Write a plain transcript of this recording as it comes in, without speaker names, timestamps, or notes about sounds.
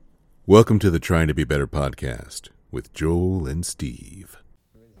Welcome to the Trying to Be Better podcast with Joel and Steve.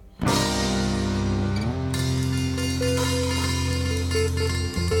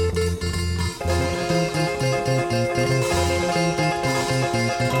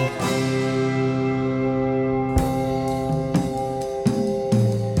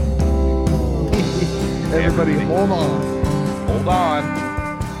 Everybody, hold on. Hold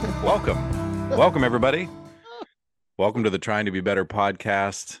on. Welcome, everybody. Welcome to the Trying to Be Better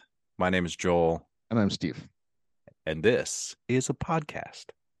podcast. My name is Joel. And I'm Steve. And this is a podcast.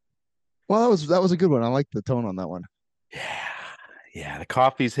 Well, that was a good one. I like the tone on that one. Yeah. The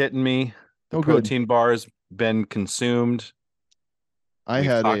coffee's hitting me. The good. protein bar's been consumed.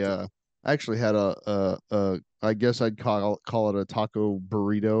 I actually had I guess I'd call it a taco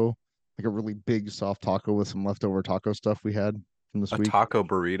burrito, like a really big soft taco with some leftover taco stuff we had from this week. A taco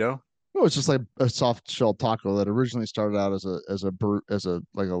burrito? No, it's just like a soft shell taco that originally started out as a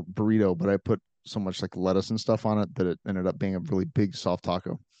burrito, but I put so much like lettuce and stuff on it that it ended up being a really big soft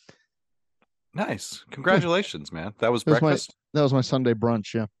taco. Nice. Congratulations, man. That was breakfast? breakfast? That was my Sunday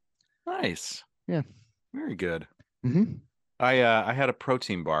brunch, yeah. Nice. Yeah. Very good. Mm-hmm. I had a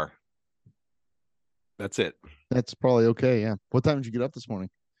protein bar. That's it. That's probably okay, yeah. What time did you get up this morning?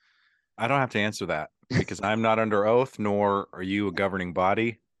 I don't have to answer that because I'm not under oath, nor are you a governing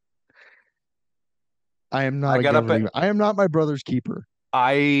body. I am not I am not my brother's keeper.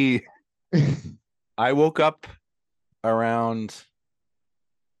 I woke up around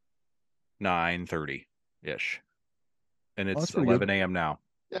 9:30-ish. And it's 11 a.m. now.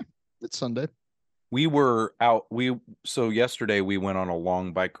 Yeah, it's Sunday. We were out. So yesterday we went on a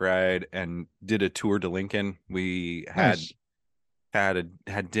long bike ride and did a tour to Lincoln. We had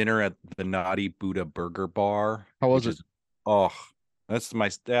dinner at the Naughty Buddha Burger Bar. How was it?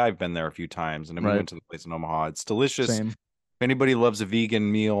 I've been there a few times, and then we went to the place in Omaha. It's delicious. Same. If anybody loves a vegan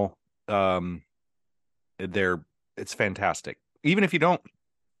meal, it's fantastic. Even if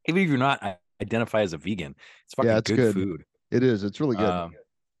you're not identify as a vegan, it's fucking good food. It is. It's really good.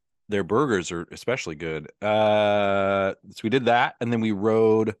 Their burgers are especially good. So we did that, and then we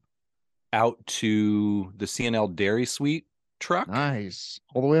rode out to the C&L Dairy Suite truck. Nice,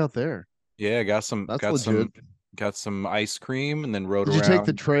 all the way out there. Yeah, got some ice cream, and then rode around. Did you take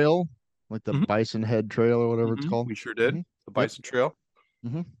the trail, like the Bison Head Trail or whatever it's called? We sure did. Mm-hmm. The Bison Trail.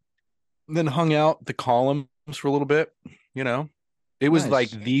 Mm-hmm. Then hung out the columns for a little bit. You know, it was like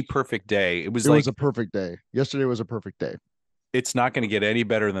the perfect day. It was a perfect day. Yesterday was a perfect day. It's not going to get any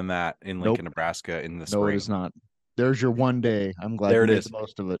better than that in Lincoln, Nebraska in the spring. No, it is not. There's your one day. I'm glad you made the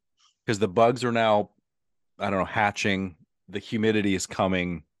most of it. Because the bugs are now, hatching. The humidity is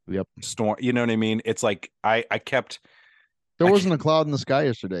coming. Yep. Storm. You know what I mean? It's like I kept. There wasn't a cloud in the sky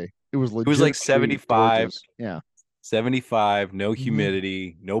yesterday. It was legit. It was like 75. Gorgeous. Yeah. 75. No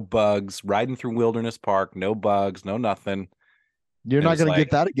humidity. No bugs. Riding through Wilderness Park. No bugs. No nothing. You're not going to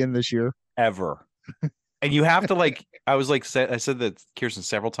get that again this year. Ever. And you have to I said that to Kirsten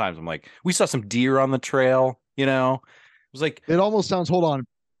several times. I'm like, we saw some deer on the trail, you know. It was like, it almost sounds,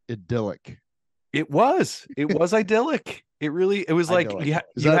 idyllic. It was idyllic. It was like you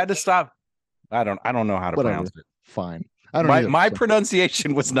had to stop. I don't know how to pronounce it. Fine. I don't my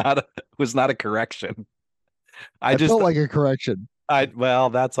pronunciation was not a correction. I just felt like a correction. Well,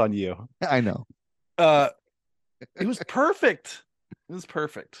 that's on you. I know. It was perfect. It was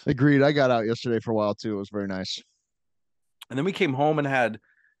perfect. Agreed. I got out yesterday for a while too. It was very nice. And then we came home and had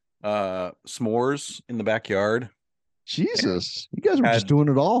s'mores in the backyard. Jesus, you guys were just doing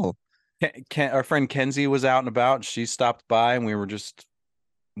it all. Our friend Kenzie was out and about. She stopped by, and we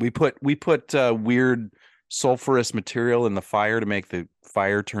put weird sulfurous material in the fire to make the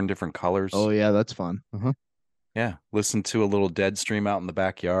fire turn different colors. Oh yeah, that's fun. Uh-huh. Yeah, listened to a little Dead Stream out in the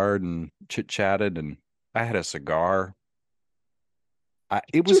backyard and chit chatted, and I had a cigar.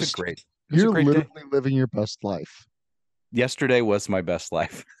 It was a great literally living your best life. Yesterday was my best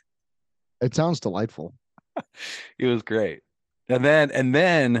life. It sounds delightful. It was great. And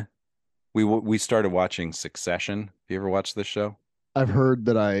then we started watching Succession. Have you ever watched this show? I've heard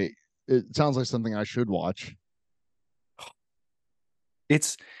that it sounds like something I should watch.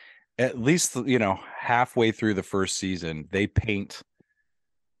 It's at least, halfway through the first season, they paint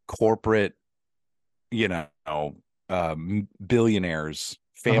corporate, billionaires,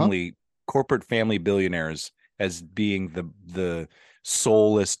 corporate family billionaires as being the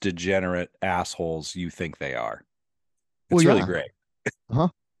soulless, degenerate assholes you think they are. It's really great. Uh-huh.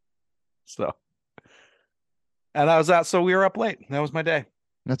 So, and I was out, so we were up late. That was my day.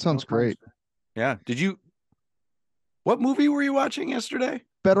 That sounds great. Yeah. What movie were you watching yesterday?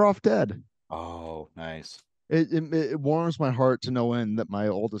 Better Off Dead. Oh, nice. it warms my heart to no end that my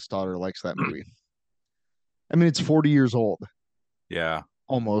oldest daughter likes that movie. I mean, it's 40 years old, Yeah.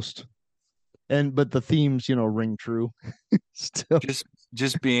 almost, but the themes, ring true still.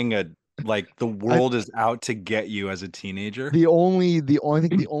 Just being like the I world is out to get you as a teenager. I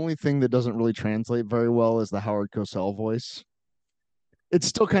think the only thing that doesn't really translate very well is the Howard Cosell voice. It's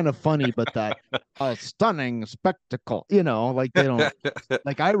still kind of funny, but that a stunning spectacle, like they don't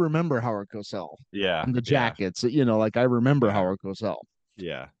like I remember Howard Cosell Yeah. and the Yeah. jackets, like I remember Yeah. Howard Cosell.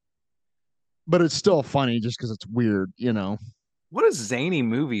 Yeah. But it's still funny just because it's weird. What a zany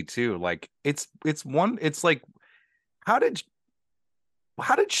movie too. Like it's like how did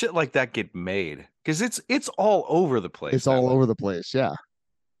shit like that get made? Because it's all over the place. It's all over the place. Yeah.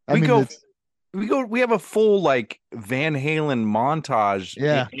 I We mean, go we have a full like Van Halen montage,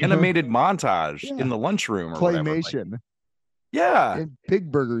 yeah. animated montage Yeah. in the lunchroom or whatever. Like, Claymation yeah. and pig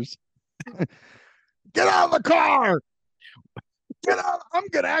burgers. Get out of the car. Get out. I'm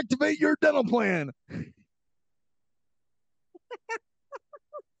going to activate your dental plan.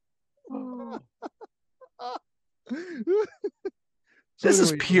 This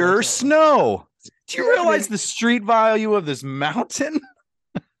is pure snow. Do you realize the street value of this mountain?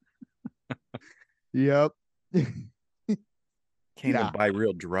 Yep. Can't even buy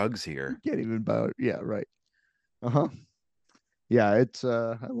real drugs here. You can't even buy it. Yeah, right. Uh-huh. Yeah, it's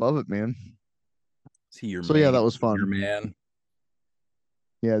I love it, man. See your So man, yeah, that was fun. your man.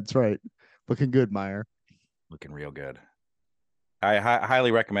 Yeah, it's right. Looking good, Meyer. Looking real good. I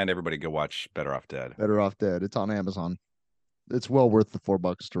highly recommend everybody go watch Better Off Dead. Better Off Dead. It's on Amazon. It's well worth the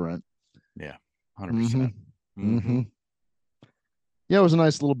 $4 to rent. Yeah, 100%. Mm-hmm. Yeah, it was a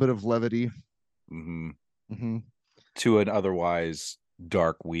nice little bit of levity. To an otherwise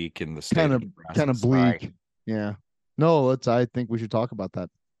dark week in the state kind of bleak. Yeah. No, I think we should talk about that.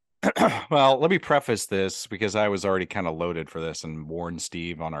 Well, let me preface this because I was already kind of loaded for this and warned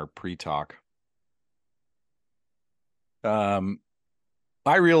Steve on our pre-talk. I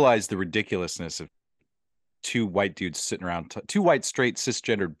realized the ridiculousness of two white straight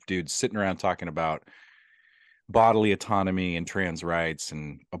cisgender dudes sitting around talking about bodily autonomy and trans rights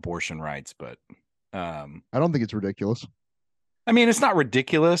and abortion rights, but I don't think it's ridiculous. I mean, it's not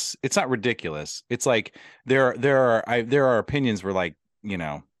ridiculous. It's not ridiculous. It's like there are opinions where, like,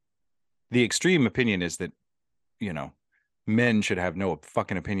 the extreme opinion is that, men should have no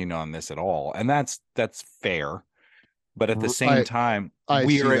fucking opinion on this at all, and that's fair. But at the same time, I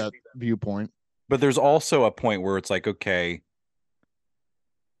see that viewpoint. But there's also a point where it's like, okay,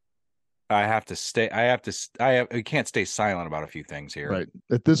 I can't stay silent about a few things here. Right.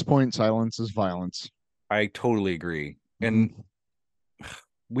 At this point, silence is violence. I totally agree. And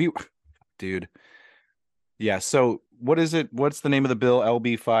dude. Yeah. So what is it? What's the name of the bill?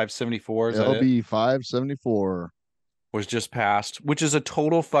 LB 574? LB 574 was just passed, which is a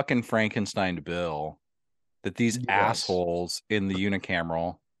total fucking Frankenstein bill that these assholes in the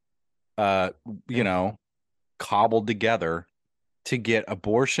unicameral, cobbled together to get an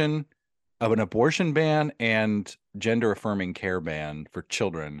abortion ban and gender affirming care ban for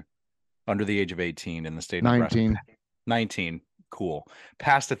children under the age of 18 in the state of 19. 19. Cool.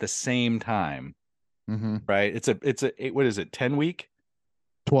 Passed at the same time. Right. It's what is it? 10 week?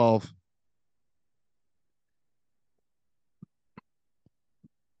 12.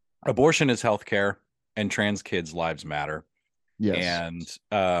 Abortion is healthcare and trans kids' lives matter. Yes.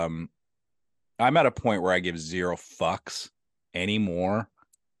 And I'm at a point where I give zero fucks anymore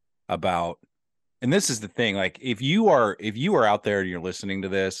about, and this is the thing, like if you are out there and you're listening to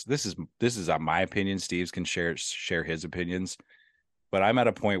this is my opinion. Steve's can share his opinions, but I'm at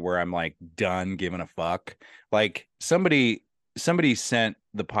a point where I'm like done giving a fuck. Like somebody sent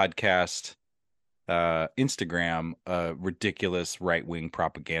the podcast Instagram a ridiculous right-wing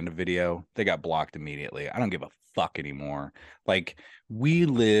propaganda video. They got blocked immediately. I don't give a fuck anymore. Like we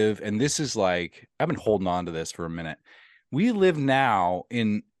live, and this is like, I've been holding on to this for a minute. We live now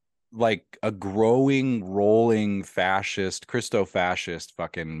in like a growing, rolling fascist, Christo-fascist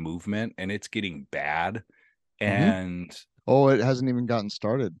fucking movement, and it's getting bad. And it hasn't even gotten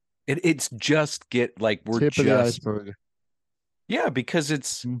started. It's just we're tip of the iceberg. Yeah, because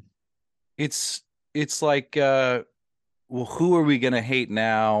it's like, well, who are we gonna hate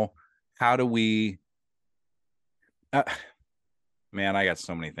now? How do we? Man, I got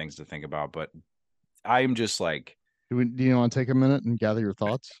so many things to think about, but I'm just like, do you want to take a minute and gather your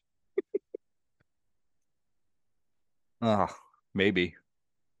thoughts? Maybe.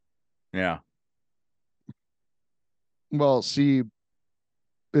 Yeah. Well, see,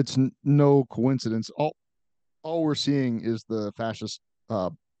 it's no coincidence. All we're seeing is the fascist,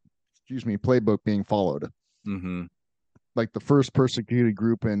 playbook being followed. Mm-hmm. Like the first persecuted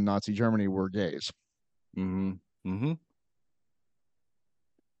group in Nazi Germany were gays. Mm-hmm. Mm-hmm.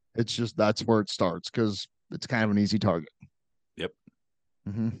 It's just that's where it starts because it's kind of an easy target. Yep.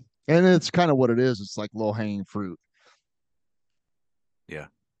 Mm-hmm. And it's kind of what it is. It's like low hanging fruit. Yeah.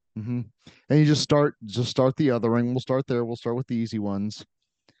 Mm-hmm. And you just start the othering. We'll start there. We'll start with the easy ones.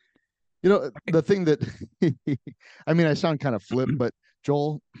 You know, the thing that I mean, I sound kind of flip, but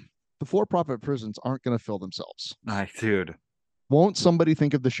Joel, the for-profit prisons aren't going to fill themselves. Dude. Won't somebody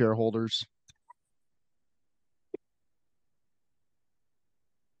think of the shareholders?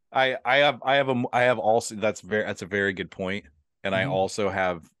 I have also that's a very good point. And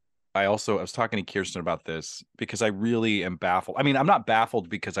Mhm. I was talking to Kirsten about this because I really am baffled. I mean, I'm not baffled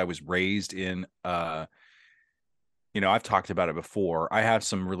because I was raised in I've talked about it before. I have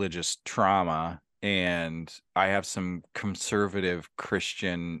some religious trauma and I have some conservative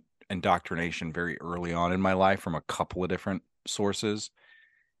Christian indoctrination very early on in my life from a couple of different sources.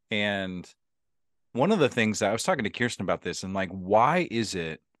 And one of the things that I was talking to Kirsten about this and like, why is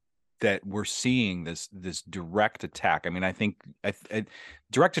it that we're seeing this direct attack? I mean, I think a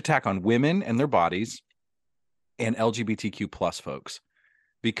direct attack on women and their bodies and LGBTQ plus folks,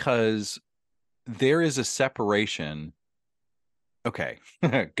 because there is a separation. Okay,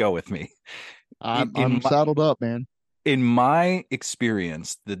 go with me. I'm saddled up, man. In my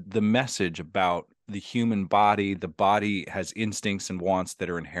experience, the message about the human body, the body has instincts and wants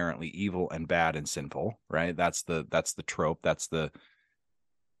that are inherently evil and bad and sinful, right? That's the trope. That's the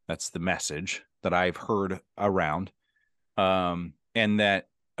message that I've heard around. And that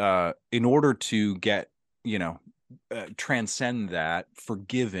in order to get, transcend that,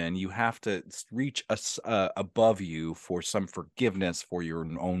 forgiven, you have to reach above you for some forgiveness for your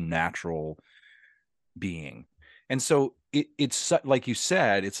own natural being. And so it's like you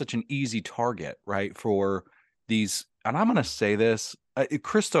said, it's such an easy target, right? For these, and I'm going to say this,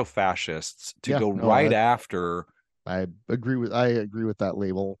 Christo-fascists to Yeah, go no, right after I agree with that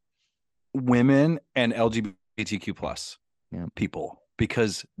label. women and LGBTQ plus Yeah. people,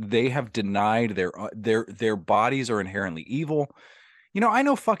 because they have denied their bodies are inherently evil. I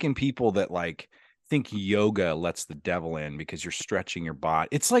know fucking people that like think yoga lets the devil in because you're stretching your body.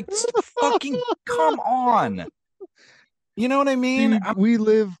 It's like fucking come on. You know what I mean? Dude, we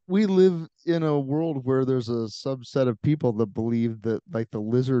live in a world where there's a subset of people that believe that like the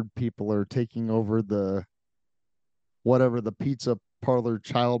lizard people are taking over the whatever the pizza parlor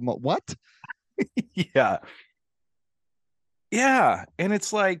what? Yeah. Yeah. And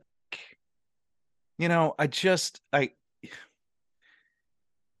it's like, I just I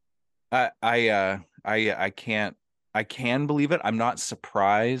can't I can believe it. I'm not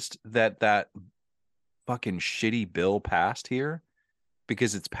surprised that fucking shitty bill passed here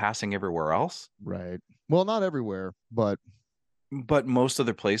because it's passing everywhere else. Right. Well, not everywhere, but But most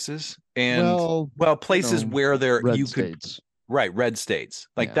other places, and well, places where there red you could, states. right, red states.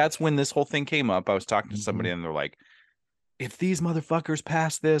 Like Yeah. that's when this whole thing came up. I was talking to somebody Mhm. and they're like, if these motherfuckers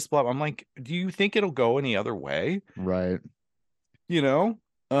pass this, blah, I'm like, do you think it'll go any other way? Right. You know?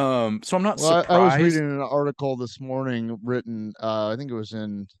 So I'm not Well, I was surprised. reading an article this morning written, I think it was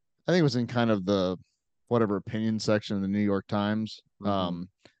in kind of the whatever opinion section of the New York Times. Mhm.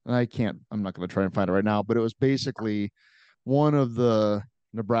 And I'm not going to try and find it right now, but it was basically one of the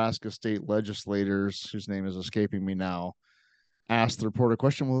Nebraska state legislators, whose name is escaping me now, asked the reporter a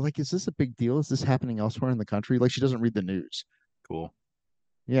question. Well, like, is this a big deal? Is this happening elsewhere in the country? Like, she doesn't read the news. Cool.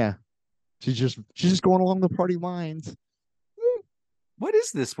 Yeah, she's just going along the party lines. What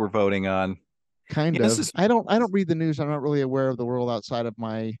is this we're voting on? Kind This of. is I don't read the news. I'm not really aware of the world outside of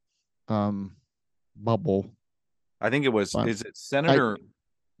my um bubble. I think But is it I Senator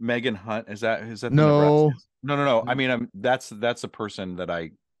Megan Hunt? Is that the Nebraska? no, No, no, no. I mean, that's a person that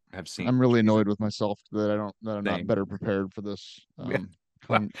I have seen. I'm really She's a annoyed with myself that I'm not thing. better prepared for this Yeah.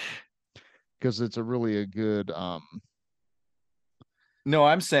 Well, because it's a really a good no,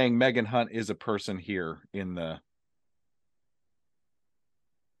 I'm saying Megan Hunt is a person here in the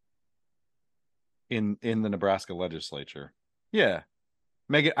Nebraska legislature. Yeah.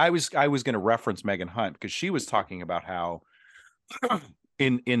 Megan, I was going to reference Megan Hunt because she was talking about how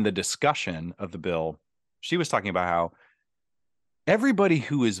in the discussion of the bill, she was talking about how everybody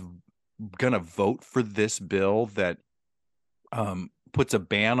who is going to vote for this bill that puts a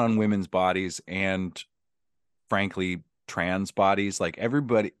ban on women's bodies and frankly trans bodies, like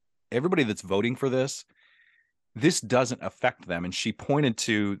everybody that's voting for this doesn't affect them. And she pointed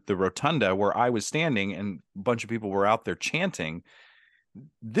to the rotunda where I was standing and a bunch of people were out there chanting.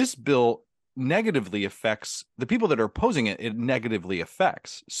 This bill negatively affects the people that are opposing it. It negatively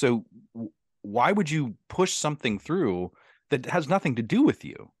affects. So why would you push something through that has nothing to do with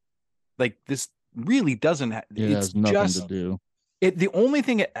you? Like, this really doesn't It it's has nothing to just do. the only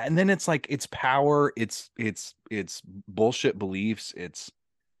thing, and then it's like, it's power, it's bullshit beliefs, it's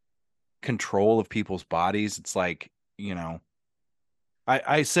control of people's bodies. It's like,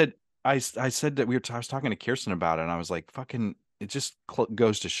 I said, I said that I was talking to Kirsten about it, and I was like, fucking, it just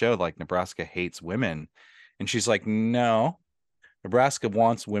goes to show, like, Nebraska hates women. And she's like, no, Nebraska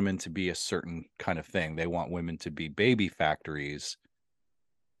wants women to be a certain kind of thing. They want women to be baby factories,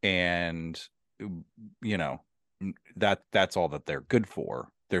 and you know that's all that they're good for.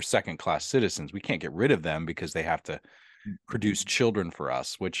 They're second class citizens. We can't get rid of them because they have to produce children for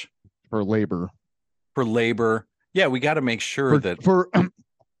us, which For labor. for labor, yeah, we got to make sure that For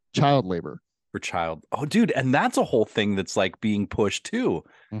child labor. for child. Oh, dude, and that's a whole thing that's like being pushed too.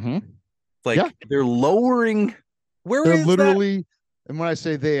 Mm-hmm. Like, Yeah. they're lowering. Where They're is literally, that? and when I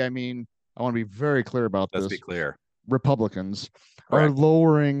say they, I mean, I want to be very clear about Let's this. be clear. Republicans are Correct.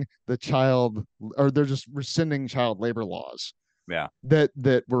 lowering the child, or they're just rescinding child labor laws. Yeah.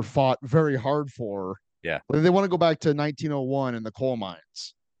 That were fought very hard for. Yeah. They want to go back to 1901 in the coal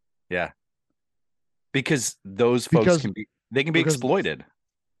mines. Yeah. Because those folks can be exploited.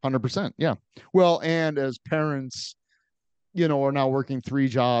 100%. Yeah. Well, and as parents, are now working 3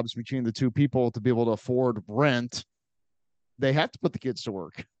 jobs between the 2 people to be able to afford rent, they have to put the kids to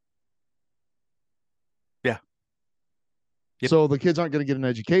work. Yeah. Yep. So the kids aren't going to get an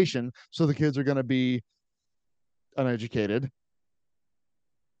education. So the kids are going to be uneducated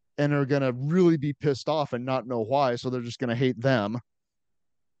and are going to really be pissed off and not know why. So they're just going to hate them.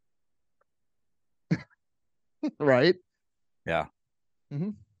 Right? Yeah.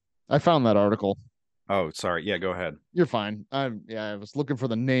 Mm-hmm. I found that article. Oh, sorry. Yeah, go ahead. You're fine. I was looking for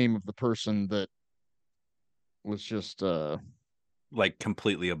the name of the person that was just like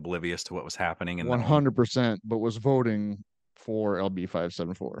completely oblivious to what was happening in 100%, but was voting for LB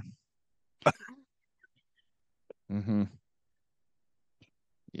 574. Mm-hmm.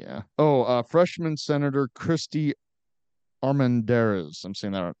 Yeah. Oh, freshman Senator Christy Armendariz. I'm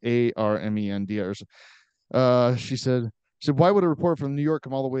saying that Armendariz. She said, why would a report from New York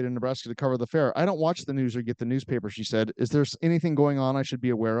come all the way to Nebraska to cover the fair? I don't watch the news or get the newspaper, she said. Is there anything going on I should be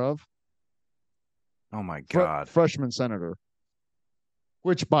aware of? Oh my God. Freshman senator.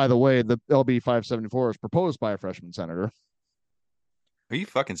 Which, by the way, the LB 574 is proposed by a freshman senator. Are you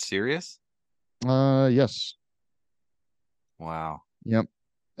fucking serious? Yes. Wow. Yep.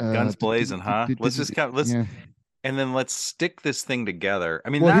 Guns blazing, huh? Let's just yeah. And then let's stick this thing together. I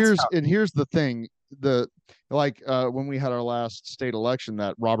mean, well, here's the thing. When we had our last state election,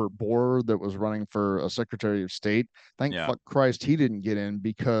 that Robert Borer that was running for a Secretary of State, fuck Christ he didn't get in,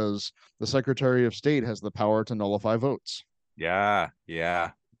 because the Secretary of State has the power to nullify votes. Yeah.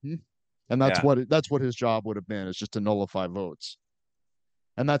 And that's what his job would have been, is just to nullify votes.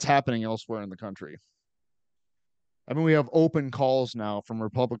 And that's happening elsewhere in the country. I mean, we have open calls now from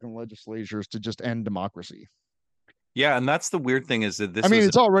Republican legislatures to just end democracy. Yeah, and that's the weird thing, is that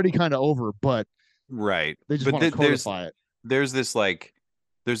it's already kind of over, but right. They just want to codify it. There's this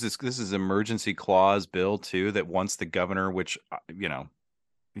this is emergency clause bill too, that once the governor, which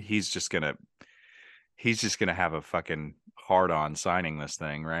he's just gonna have a fucking hard on signing this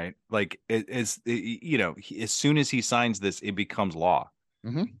thing, right? Like, as soon as he signs this, it becomes law.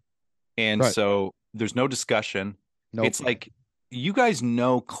 Mm-hmm. And so there's no discussion. Nope. It's like, you guys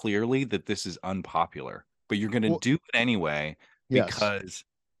know clearly that this is unpopular, but you're going to do it anyway, because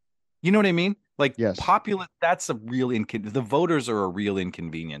you know what I mean? Like, popular, that's a real the voters are a real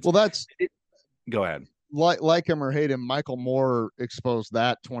inconvenience. Well, go ahead. Like him or hate him, Michael Moore exposed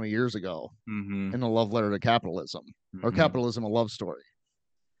that 20 years ago in A Love Letter to Capitalism, or Capitalism, a Love Story.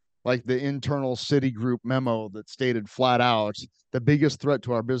 Like the internal Citigroup memo that stated flat out, the biggest threat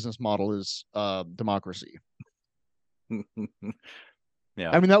to our business model is democracy.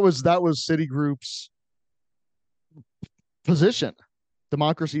 Yeah. I mean, that was Citigroup's position.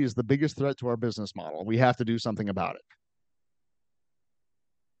 Democracy is the biggest threat to our business model. We have to do something about it.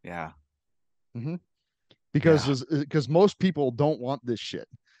 Yeah. Mm-hmm. Because most people don't want this shit.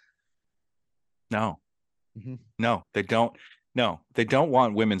 No. Mm-hmm. No, they don't. No, they don't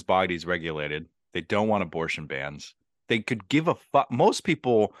want women's bodies regulated. They don't want abortion bans. They could give a fuck. Most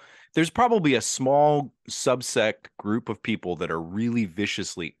people, there's probably a small subset group of people that are really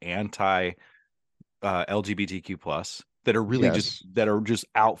viciously anti LGBTQ plus, that are really just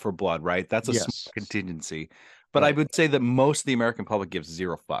out for blood, right? That's a small contingency. But I would say that most of the American public gives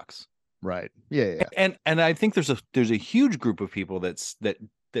zero fucks. Right. Yeah. And I think there's a huge group of people that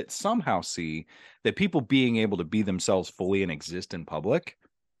somehow see that people being able to be themselves fully and exist in public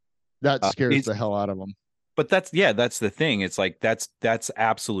That scares It's the hell out of them. but that's the thing. It's like that's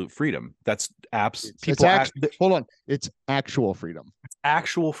absolute freedom. That's It's actually, hold on, it's actual freedom.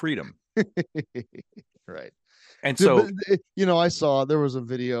 actual freedom. Right. And But, so I saw there was a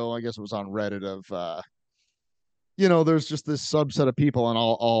video, I guess it was on Reddit, of there's just this subset of people, and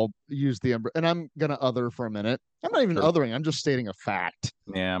I'll use and I'm gonna other for a minute. I'm not even sure. othering, I'm just stating a fact.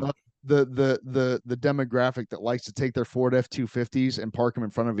 Yeah. The demographic that likes to take their Ford F-250s and park them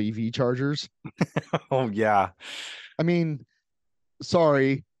in front of EV chargers. Oh yeah. I mean,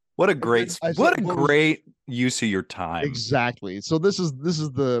 sorry. What a great use of your time. Exactly. So this is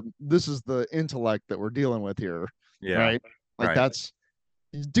the intellect that we're dealing with here. Yeah. Right. Like right. that's,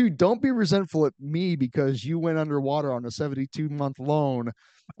 dude, don't be resentful at me because you went underwater on a 72-month loan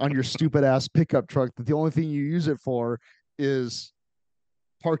on your stupid ass pickup truck that the only thing you use it for is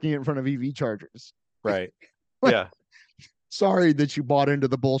parking it in front of EV chargers. Right. Yeah. Sorry that you bought into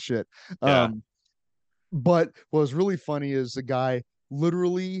the bullshit. Yeah. But what was really funny is the guy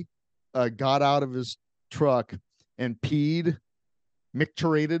literally got out of his truck and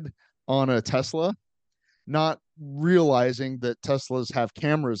micturated on a Tesla, not realizing that Teslas have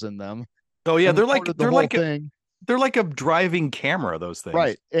cameras in them. Oh yeah, they're like a driving camera, those things.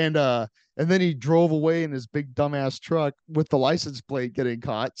 Right. And then he drove away in his big dumbass truck with the license plate getting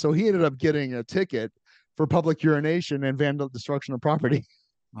caught. So he ended up getting a ticket for public urination and vandal destruction of property.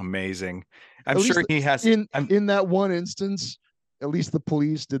 Amazing. I'm sure he has in that one instance, at least the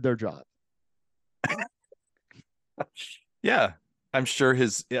police did their job. Yeah. I'm sure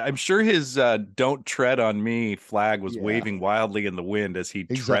his don't tread on me flag was waving wildly in the wind as he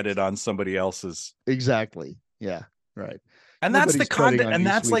treaded on somebody else's. Exactly. Yeah. Right. And that's the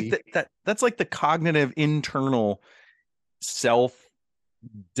that's like the cognitive internal self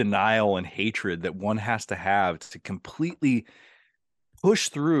denial and hatred that one has to have to completely push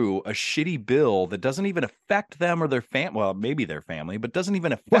through a shitty bill that doesn't even affect them or their well, maybe their family, but doesn't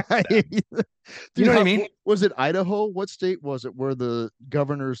even affect them. Dude, you know what I mean? Was it Idaho? What state was it where the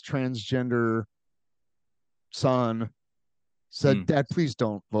governor's transgender son said, Dad, please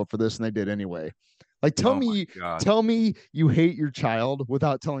don't vote for this, and they did anyway? Like, tell me you hate your child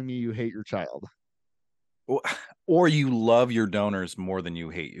without telling me you hate your child. Or you love your donors more than you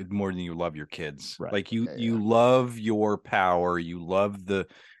love your kids. Right. Like you love your power. You love the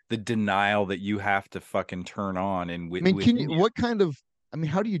denial that you have to fucking turn on. And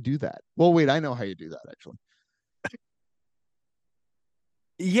how do you do that? Well, wait, I know how you do that actually.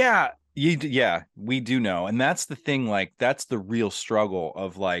 Yeah, we do know. And that's the thing. Like, that's the real struggle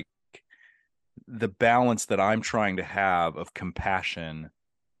of like the balance that I'm trying to have of compassion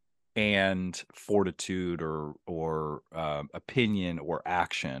and fortitude or opinion or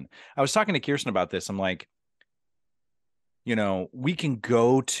action. I was talking to Kirsten about this. I'm like, we can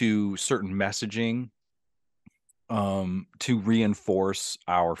go to certain messaging to reinforce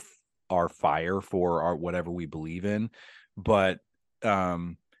our fire for our whatever we believe in, but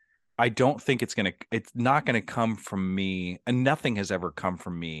I don't think it's not gonna come from me, and nothing has ever come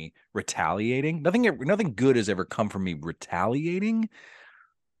from me retaliating. Nothing good has ever come from me retaliating.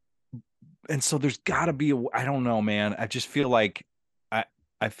 And so there's got to be I don't know, man. I just feel like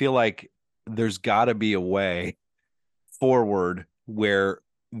I feel like there's got to be a way forward where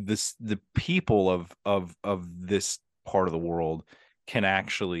the people of this part of the world can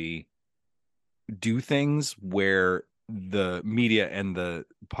actually do things where the media and the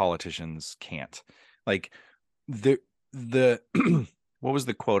politicians can't. Like the what was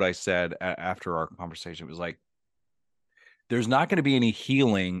the quote I said after our conversation? It was like, there's not going to be any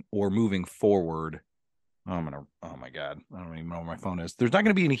healing or moving forward. Oh my God. I don't even know where my phone is. There's not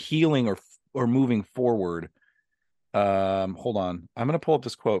going to be any healing or moving forward. Hold on. I'm going to pull up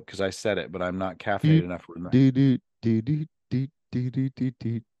this quote because I said it, but I'm not caffeinated enough.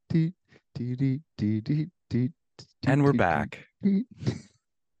 And we're back.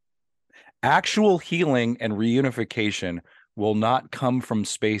 Actual healing and reunification will not come from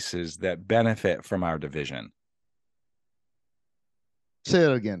spaces that benefit from our division. Say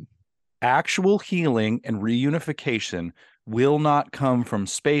it again. Actual healing and reunification will not come from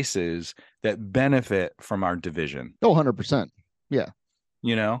spaces that benefit from our division. Oh, 100%. Yeah.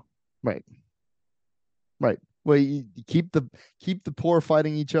 Right. Well, you keep the poor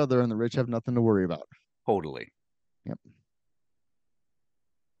fighting each other and the rich have nothing to worry about. Totally. Yep.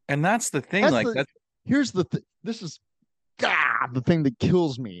 And that's the thing. Here's the thing. This is the thing that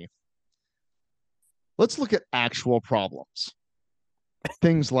kills me. Let's look at actual problems.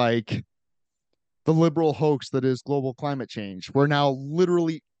 Things like the liberal hoax that is global climate change, where now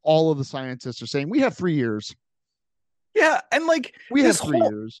literally all of the scientists are saying we have 3 years. Yeah, and like We have 3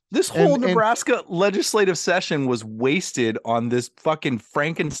 years. This whole And Nebraska legislative session was wasted on this fucking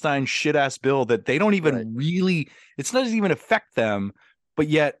Frankenstein shit ass bill that they don't even really. It's not even affect them, but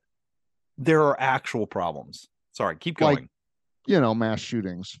yet there are actual problems. Sorry, keep going. Like, mass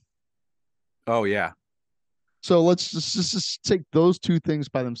shootings. Oh yeah. So let's just take those 2 things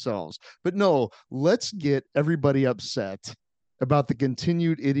by themselves. But no, let's get everybody upset about the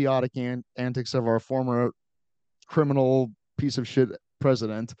continued idiotic antics of our former criminal piece of shit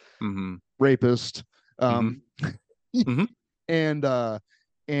president, rapist, Mm-hmm. and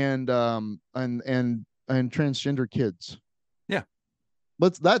transgender kids. Yeah.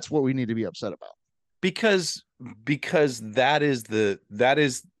 That's what we need to be upset about. Because I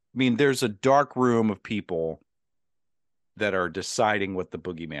mean, there's a dark room of people that are deciding what the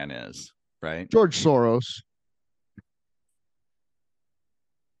boogeyman is, right? George Soros.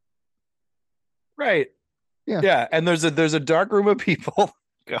 Right. Yeah. Yeah. And there's a dark room of people.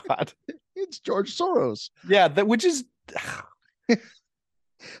 God. It's George Soros. Yeah, which is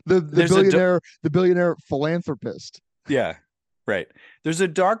the billionaire philanthropist. Yeah. Right. There's a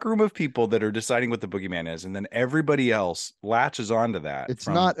dark room of people that are deciding what the boogeyman is, and then everybody else latches onto that. It's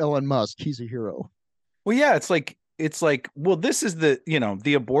not Elon Musk. He's a hero. Well, yeah, it's like, well, this is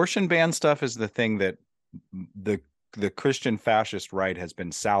the abortion ban stuff is the thing that the Christian fascist right has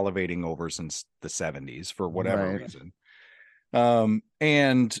been salivating over since the 70s for whatever reason.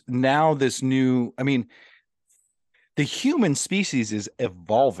 And now this new, I mean, the human species is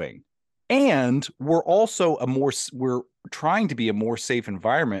evolving, and we're also we're trying to be a more safe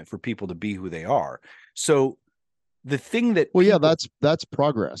environment for people to be who they are. So the thing that that's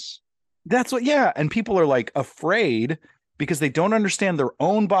progress. That's what, yeah. And people are like afraid because they don't understand their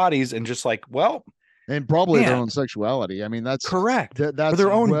own bodies and just like, well, and probably their own sexuality. I mean, that's correct. That's or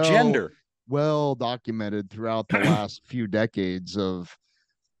their own gender. Well documented throughout the last few decades of,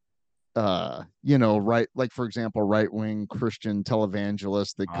 like, for example, right-wing Christian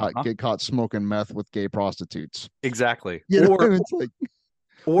televangelists that get caught smoking meth with gay prostitutes. Exactly. It's like,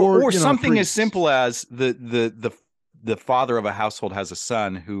 or something priests. As simple as the father of a household has a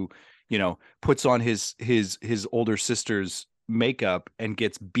son who, puts on his older sister's makeup and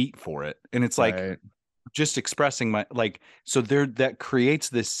gets beat for it. And it's like just expressing so that creates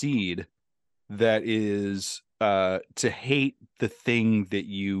this seed that is to hate the thing that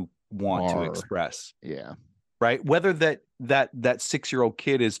you want to express. Yeah. Right. Whether that 6-year-old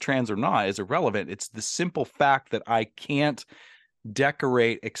kid is trans or not is irrelevant. It's the simple fact that I can't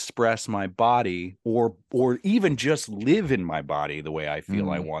decorate, express my body, or even just live in my body the way I feel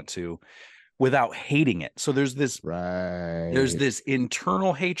I want to without hating it. So there's this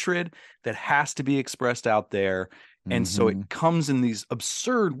internal hatred that has to be expressed out there. And so it comes in these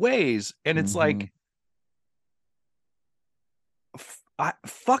absurd ways. And it's like,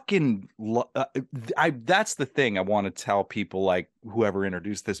 that's the thing I want to tell people, like whoever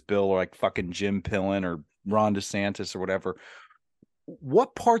introduced this bill, or like fucking Jim Pillen or Ron DeSantis or whatever.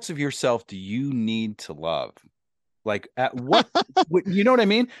 What parts of yourself do you need to love? Like at what, you know what I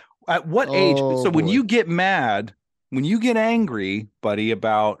mean? At what age? So when you get mad, when you get angry, buddy,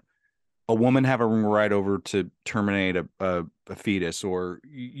 about a woman having a right over to terminate a fetus, or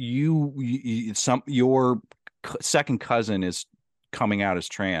your second cousin is coming out as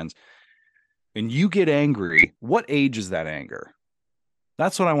trans, and you get angry, what age is that anger?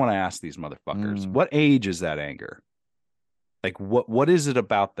 That's what I want to ask these motherfuckers. What age is that anger? Like, what is it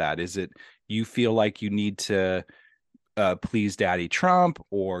about that? Is it you feel like you need to please Daddy Trump,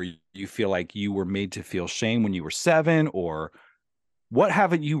 or you feel like you were made to feel shame when you were 7, or what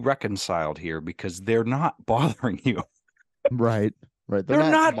haven't you reconciled here? Because they're not bothering you. Right. They're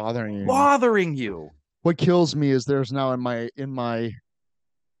not bothering you. What kills me is there's now in my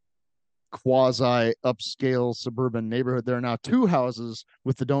quasi upscale suburban neighborhood, there are now 2 houses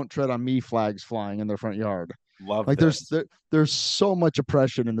with the "Don't Tread on Me" flags flying in their front yard. Love like this. There's so much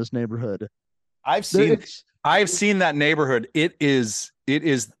oppression in this neighborhood. I've seen that neighborhood. It is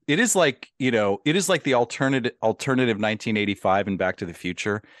like, it is like the alternative 1985 and Back to the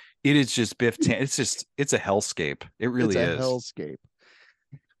Future. It is just it's a hellscape. It really is a hellscape.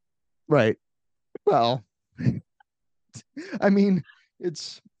 Right. Well, I mean,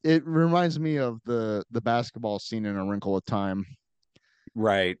 it reminds me of the basketball scene in A Wrinkle of Time.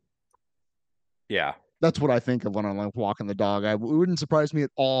 Right. Yeah. That's what I think of when I'm like walking the dog. It wouldn't surprise me at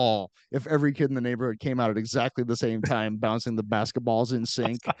all if every kid in the neighborhood came out at exactly the same time, bouncing the basketballs in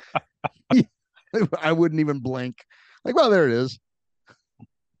sync. I wouldn't even blink. Like, well, there it is.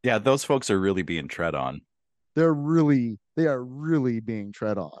 Yeah, those folks are really being tread on. They are really being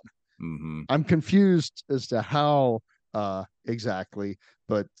tread on. I'm confused as to how exactly,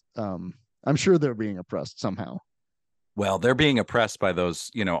 but I'm sure they're being oppressed somehow. Well, they're being oppressed by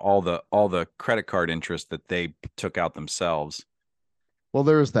those, all the credit card interest that they took out themselves. Well,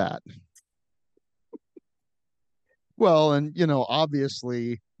 there's that. Well, and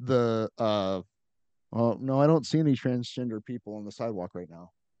obviously the oh no, I don't see any transgender people on the sidewalk right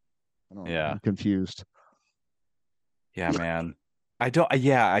now. I don't know. Yeah. I'm confused. Yeah, man. I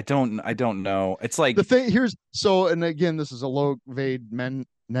don't know. It's like The thing here's so, and again, this is a low vade men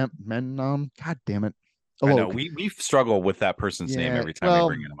God damn it. I know we struggle with that person's name Yeah, every time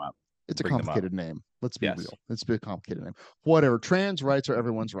we bring them up. it's a Bring them up. complicated name. Let's be Yes. real. It's a complicated name. Whatever. Trans rights are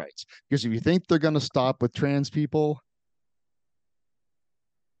everyone's rights. Because if you think they're going to stop with trans people,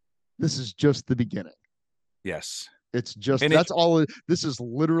 this is just the beginning. Yes. It's just And that's all. This is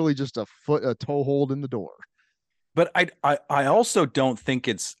literally just a toehold in the door. But I also don't think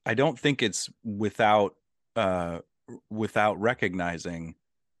it's without recognizing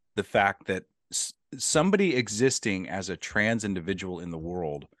the fact that somebody existing as a trans individual in the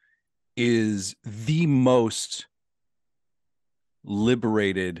world is the most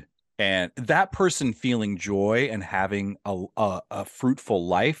liberated, and that person feeling joy and having a fruitful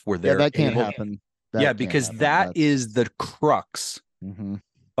life where they're that can't happen. Because that is the crux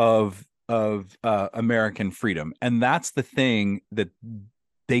of American freedom, and that's the thing that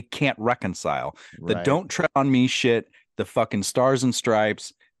they can't reconcile. The don't tread on me shit, the fucking stars and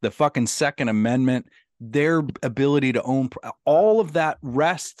stripes, the fucking Second Amendment, their ability to own all of that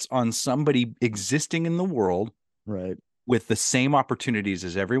rests on somebody existing in the world, right, with the same opportunities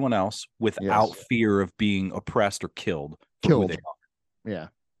as everyone else, without fear of being oppressed or killed for who they are. Yeah,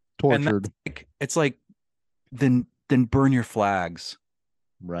 tortured. And it's like then burn your flags.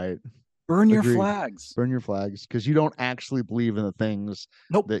 Right. Burn your flags. Burn your flags, because you don't actually believe in the things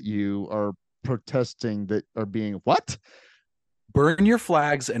that you are protesting that are being what? Burn your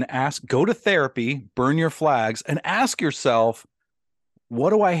flags and go to therapy, burn your flags and ask yourself,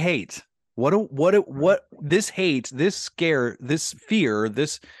 what do I hate? What this hate, this scare, this fear,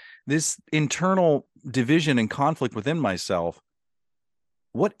 this internal division and conflict within myself,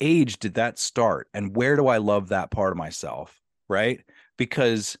 what age did that start? And where do I love that part of myself? Right?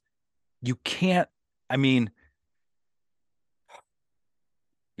 Because you can't, it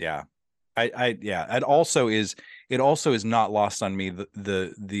also is not lost on me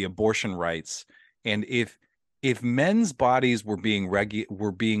the abortion rights. And if men's bodies were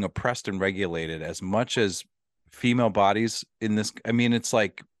being oppressed and regulated as much as female bodies in this, it's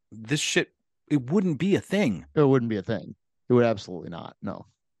like this shit, it wouldn't be a thing. It wouldn't be a thing. It would absolutely not. No,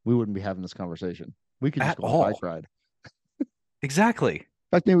 we wouldn't be having this conversation. We could just go on a bike ride. Exactly. In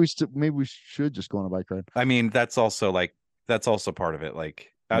fact, maybe we should just go on a bike ride. That's also part of it.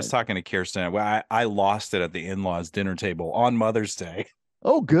 Like I was talking to Kirsten. I lost it at the in-laws dinner table on Mother's Day.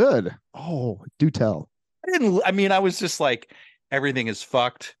 Oh, good. Oh, do tell. I was just like, everything is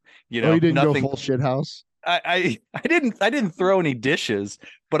fucked. You didn't go full shit house? I didn't throw any dishes,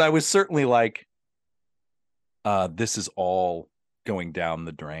 but I was certainly like, this is all going down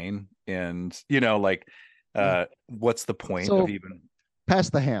the drain. And, what's the point of even... Pass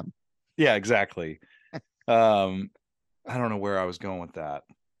the ham. Yeah, exactly. I don't know where I was going with that.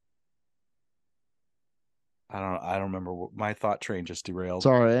 I don't remember. My thought train just derailed.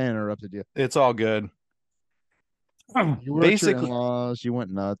 Sorry, I interrupted you. It's all good. You were basically at your in-laws, you went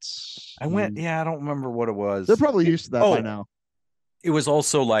nuts. I don't remember what it was. They're probably used to that by now. It was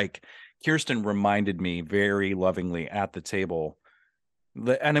also like Kirsten reminded me very lovingly at the table.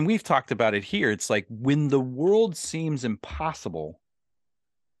 And then we've talked about it here. It's like, when the world seems impossible,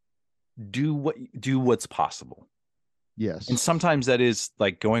 do what's possible. Yes. And sometimes that is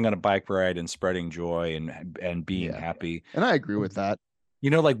like going on a bike ride and spreading joy and being happy. And I agree with that.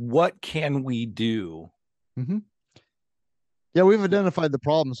 Like, what can we do? Mm-hmm. Yeah, we've identified the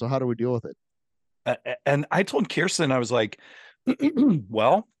problem. So how do we deal with it? And I told Kirsten, I was like,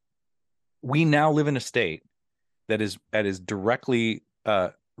 well, we now live in a state that is directly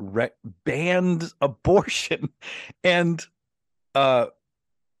banned abortion. And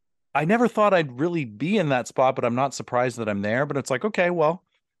I never thought I'd really be in that spot, but I'm not surprised that I'm there. But it's like, okay, well,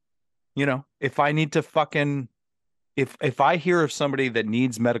 if I need to if I hear of somebody that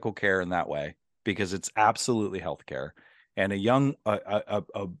needs medical care in that way, because it's absolutely healthcare, and a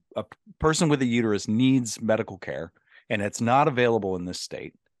person with a uterus needs medical care, and it's not available in this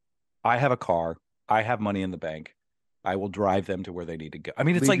state, I have a car, I have money in the bank, I will drive them to where they need to go.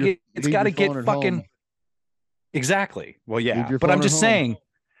 It's got to get fucking home. Exactly. Well, yeah, but I'm just saying.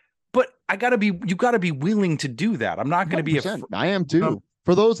 But you got to be willing to do that. I'm not going to be I am too.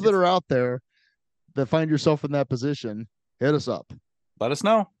 For those that are out there, that find yourself in that position, hit us up. Let us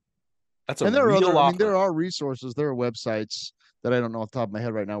know. That's a And there are real I offer. mean, there are resources, there are websites that I don't know off the top of my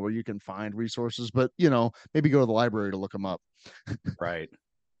head right now where you can find resources, but maybe go to the library to look them up. Right.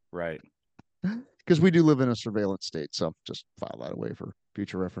 Because we do live in a surveillance state, so just file that away for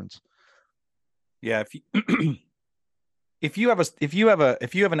future reference. Yeah, if you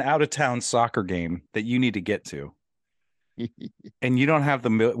have an out of town soccer game that you need to get to, and you don't have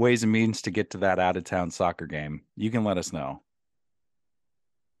the ways and means to get to that out of town soccer game, you can let us know.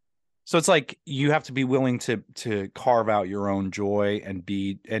 So it's like you have to be willing to carve out your own joy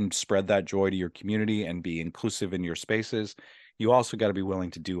and spread that joy to your community and be inclusive in your spaces. You also got to be willing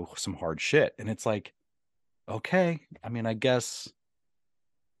to do some hard shit. And it's like, okay, I mean, I guess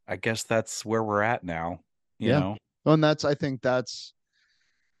that's where we're at now, you know? And I think that's,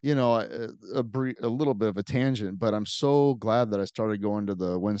 a little bit of a tangent, but I'm so glad that I started going to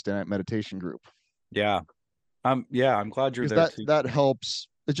the Wednesday night meditation group. Yeah. I'm glad you're there too. That helps.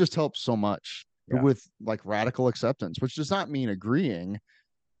 It just helps so much with like radical acceptance, which does not mean agreeing.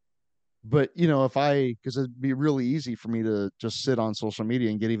 But because it'd be really easy for me to just sit on social media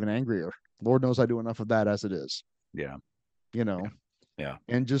and get even angrier. Lord knows I do enough of that as it is. Yeah. Yeah.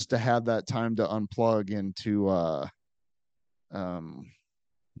 And just to have that time to unplug and to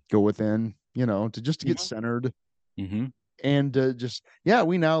go within, to get centered. Mm-hmm. And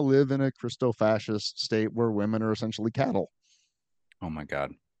we now live in a Christo-fascist state where women are essentially cattle. Oh my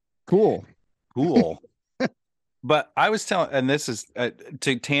God. Cool. But I was telling, and this is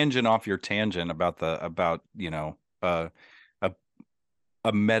to tangent off your tangent about a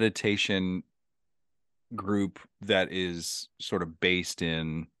meditation group that is sort of based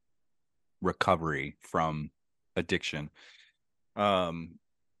in recovery from addiction.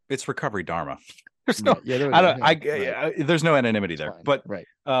 It's Recovery Dharma. There's no, there's no anonymity there. But right.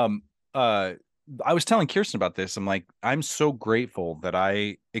 I was telling Kirsten about this. I'm like, I'm so grateful that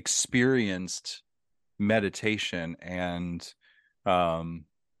I experienced meditation and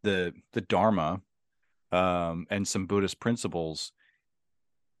the Dharma and some Buddhist principles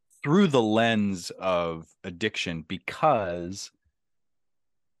through the lens of addiction, because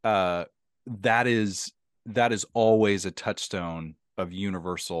that is always a touchstone of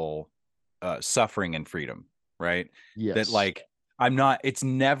universal suffering and freedom, right? Yes. That like it's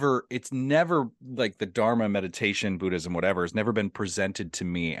never like the Dharma, meditation, Buddhism, whatever, has never been presented to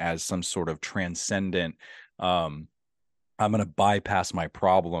me as some sort of transcendent, I'm going to bypass my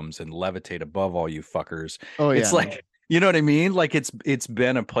problems and levitate above all you fuckers. Oh yeah. It's like, you know what I mean? Like it's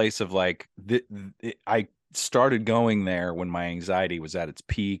been a place of like, I started going there when my anxiety was at its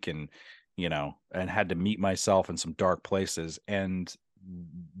peak and had to meet myself in some dark places. And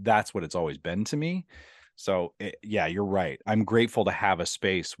that's what it's always been to me. So you're right. I'm grateful to have a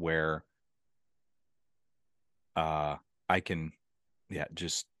space where I can,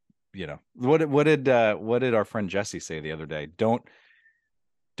 just, what did our friend Jesse say the other day? Don't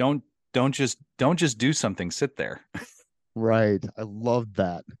just do something, sit there. Right. I love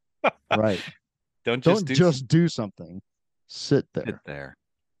that. Right. Don't just do something, sit there. Sit there.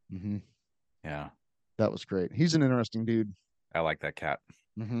 Mm-hmm. Yeah. That was great. He's an interesting dude. I like that cat.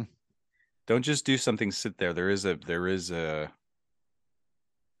 Mm-hmm. Don't just do something, sit there. There is a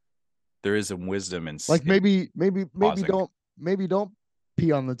wisdom in like maybe don't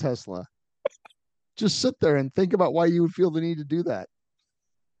pee on the Tesla. Just sit there and think about why you would feel the need to do that.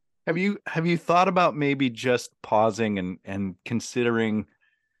 Have you thought about maybe just pausing and considering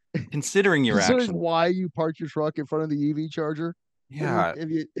your actions? Why you parked your truck in front of the EV charger? Yeah.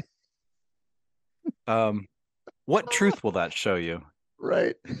 What truth will that show you?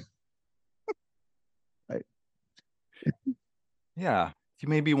 Right. Right. Yeah. Do you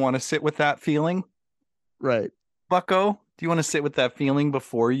maybe want to sit with that feeling? Right. Bucko, do you want to sit with that feeling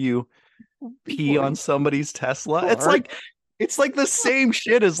before you pee on somebody's Tesla? It's like the same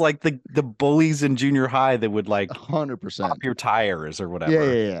shit as like the bullies in junior high that would like 100% pop your tires or whatever.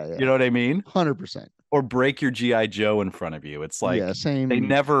 Yeah. You know what I mean? 100%. Or break your GI Joe in front of you. It's like same. They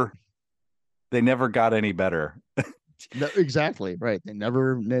never got any better. No, exactly right. They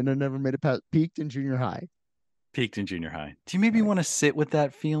never made it past, peaked in junior high. Do you maybe want to sit with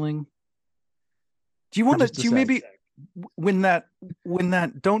that feeling? Do you want to? Do you maybe when that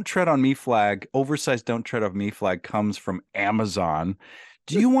 "Don't tread on me" flag, oversized "Don't tread on me" flag comes from Amazon?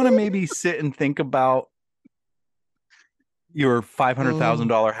 Do you want to maybe sit and think about your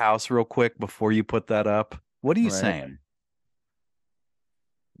 $500,000 house real quick before you put that up? What are you saying?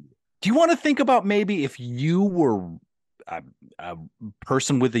 Do you want to think about maybe if you were a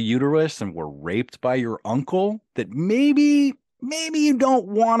person with a uterus and were raped by your uncle, that maybe maybe you don't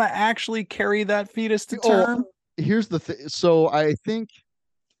want to actually carry that fetus to term. Here's the thing. So I think,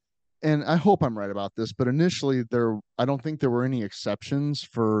 and I hope I'm right about this, but initially I don't think there were any exceptions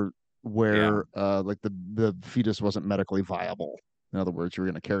for where like the fetus wasn't medically viable. In other words, you were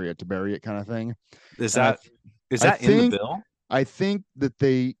going to carry it to bury it, kind of thing. Is And that in the bill? I think that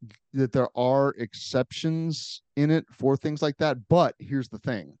there are exceptions in it for things like that. But here's the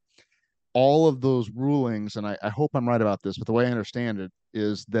thing. All of those rulings, and I hope I'm right about this, but the way I understand it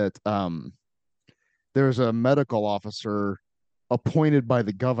is that there's a medical officer appointed by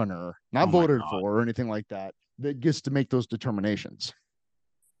the governor, not voted for or anything like that, that gets to make those determinations.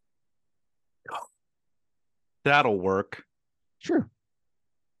 That'll work. Sure.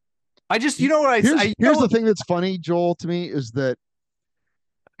 I just, you know what here's the thing that's funny, Joel, to me is that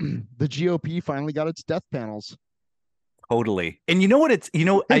the GOP finally got its death panels. Totally. And you know what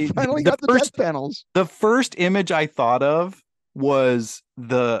they finally got the death panels. The first image I thought of was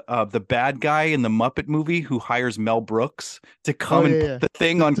the bad guy in the Muppet movie who hires Mel Brooks to come put the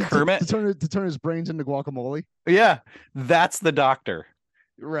thing on Kermit to turn his brains into guacamole. Yeah, that's the doctor.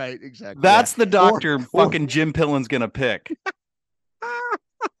 Right, exactly. That's the doctor fucking Jim Pillen's gonna pick.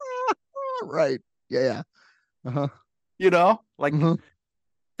 Right. Yeah. Uh-huh. You know, like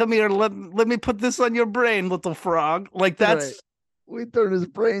come here, let me put this on your brain, little frog. Like that's right. We turn his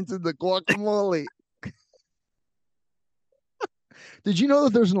brains into guacamole. Did you know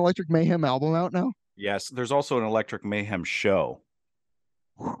that there's an Electric Mayhem album out now? Yes, there's also an Electric Mayhem show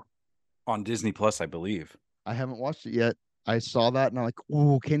on Disney Plus, I believe. I haven't watched it yet. I saw that and I'm like,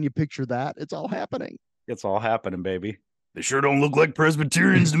 oh, can you picture that? It's all happening. It's all happening, baby. They sure don't look like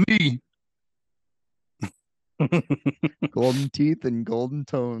Presbyterians to me. Golden teeth and golden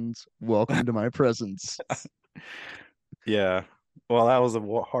tones. Welcome to my presence. Yeah. Well, that was a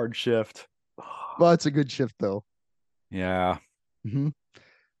hard shift. Well, it's a good shift though. Yeah. Mm-hmm.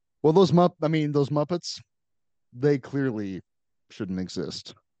 Well, those Muppets, they clearly shouldn't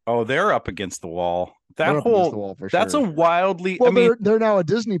exist. Oh, they're up against the wall. That's a wildly. Well, they're now a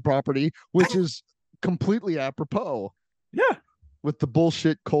Disney property, which is completely apropos. Yeah. With the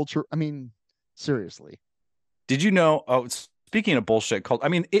bullshit culture. I mean, seriously. Did you know? Oh, speaking of bullshit culture, I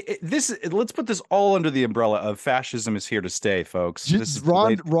mean, let's put this all under the umbrella of fascism is here to stay, folks.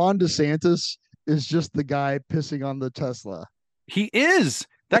 Ron DeSantis is just the guy pissing on the Tesla. He is.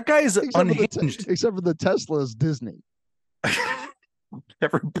 That guy is unhinged. Except for the Tesla is Disney.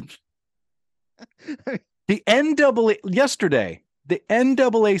 The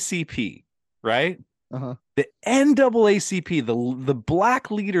NAACP, right? Uh-huh. The NAACP, the black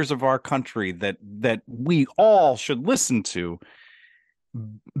leaders of our country that we all should listen to,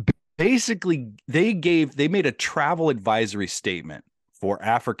 basically they made a travel advisory statement for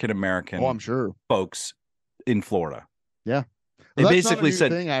African American I'm sure folks in Florida. Yeah. They basically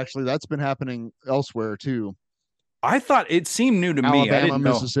said thing, actually, that's been happening elsewhere too. I thought it seemed new to me. I didn't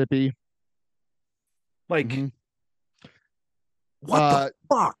know. Mississippi. Like, what the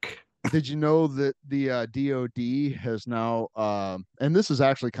fuck? Did you know that the DOD has now, and this is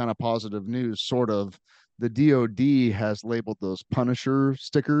actually kind of positive news, sort of, the DOD has labeled those Punisher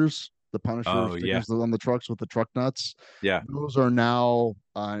stickers, the Punisher stickers on the trucks with the truck nuts. Yeah. Those are now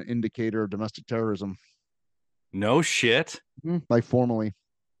an indicator of domestic terrorism. No shit. Like formally.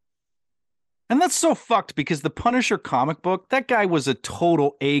 And that's so fucked because the Punisher comic book, that guy was a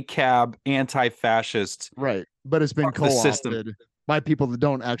total ACAB anti-fascist. Right. But it's been co-opted by people that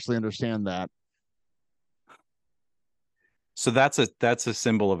don't actually understand that. So that's a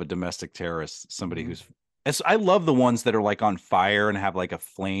symbol of a domestic terrorist, somebody who's I love the ones that are like on fire and have like a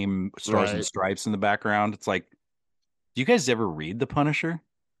flame, stars and stripes in the background. It's like, do you guys ever read The Punisher?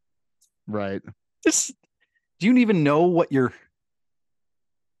 Right. Do you even know what you're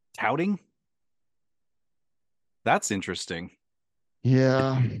touting? That's interesting.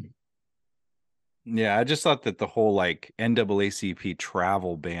 Yeah. Yeah, I just thought that the whole like NAACP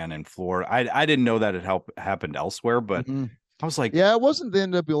travel ban in Florida, I didn't know that it happened elsewhere, but I was like, yeah, it wasn't the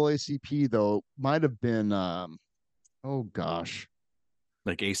NAACP though. Might have been oh gosh,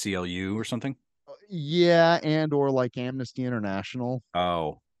 like ACLU or something. Yeah, and or like Amnesty International.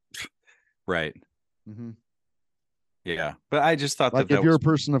 Oh, right. Yeah, but I just thought like if you're a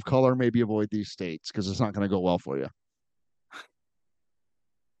person of color, maybe avoid these states because it's not going to go well for you.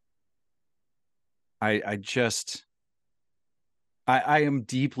 I am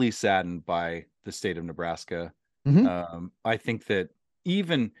deeply saddened by the state of Nebraska. I think that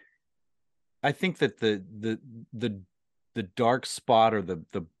the dark spot or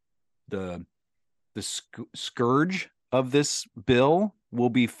the scourge of this bill will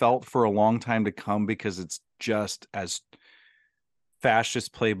be felt for a long time to come because it's just as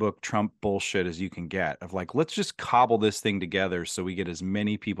fascist playbook Trump bullshit as you can get of like, let's just cobble this thing together so we get as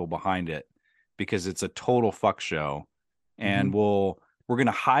many people behind it because it's a total fuck show. And we're going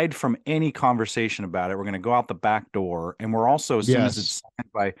to hide from any conversation about it. We're going to go out the back door. And we're also, as soon as it's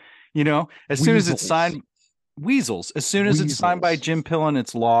signed by, soon as it's signed, weasels, as soon as it's signed by Jim Pillen,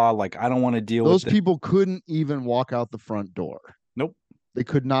 it's law. Like, I don't want to deal with those people couldn't even walk out the front door. Nope. They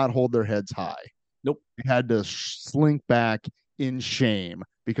could not hold their heads high. Nope. They had to slink back in shame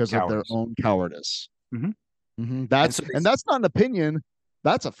because of their own cowardice. That's not an opinion.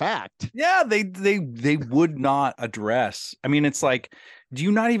 That's a fact. Yeah, they would not address. I mean, it's like, they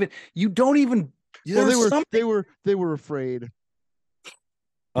were afraid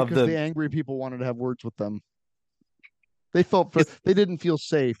because the angry people wanted to have words with them. They didn't feel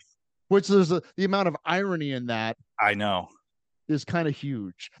safe, which there's the amount of irony in that. I know. Is kind of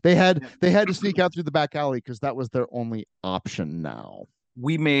huge. They had to sneak out through the back alley because that was their only option now.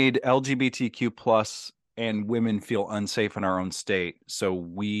 We made LGBTQ plus and women feel unsafe in our own state, so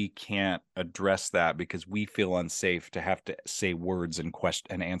we can't address that because we feel unsafe to have to say words and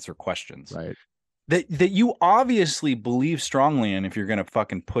answer questions. Right. That you obviously believe strongly in if you're going to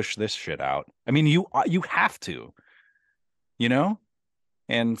fucking push this shit out. I mean, you have to,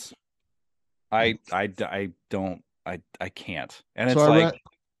 and I can't. And it's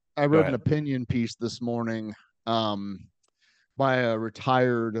I read an opinion piece this morning by a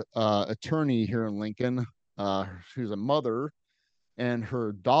retired attorney here in Lincoln, who's a mother, and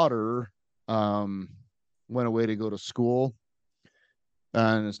her daughter went away to go to school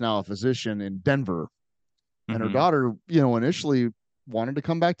and is now a physician in Denver. And her daughter, initially wanted to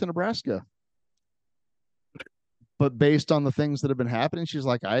come back to Nebraska. But based on the things that have been happening, she's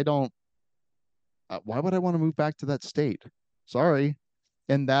like, why would I want to move back to that state? Sorry.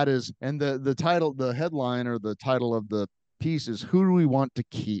 And the title, the headline or the title of the piece is, who do we want to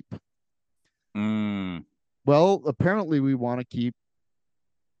keep? Well, apparently we want to keep,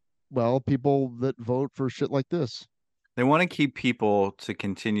 people that vote for shit like this. They want to keep people to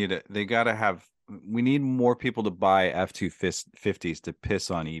continue we need more people to buy F-250s to piss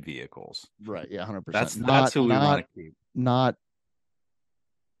on e-vehicles. Right. Yeah. 100%. That's who we want to keep. Not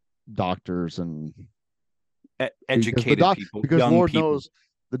doctors and educated people, because young Lord people. knows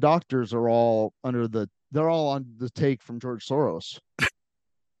the doctors are all they're all on the take from George Soros.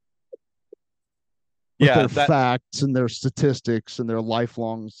 Their facts and their statistics and their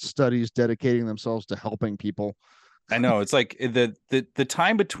lifelong studies dedicating themselves to helping people. I know. It's like the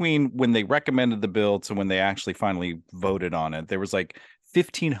time between when they recommended the bill to when they actually finally voted on it, there was like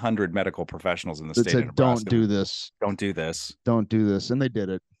 1,500 medical professionals in the state of Nebraska. Don't do this. Don't do this. Don't do this. And they did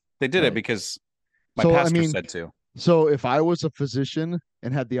it. They did it because my pastor said to. So if I was a physician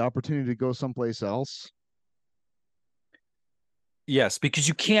and had the opportunity to go someplace else. Yes, because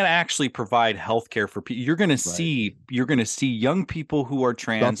you can't actually provide healthcare for people. You're going to see young people who are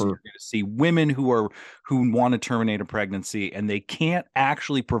trans. You're going to see women who want to terminate a pregnancy, and they can't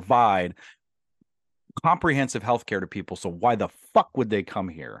actually provide comprehensive healthcare to people. So why the fuck would they come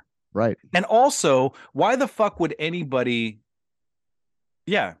here? Right. And also, why the fuck would anybody?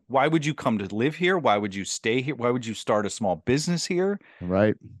 Yeah, why would you come to live here? Why would you stay here? Why would you start a small business here?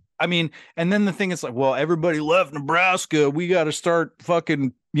 Right. I mean, and then the thing is like, well, everybody left Nebraska. We got to start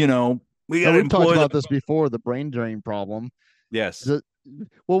fucking, we got to We've talked about this before, the brain drain problem. Yes.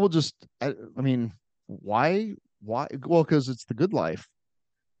 We'll just, I mean, why? Well, because it's the good life.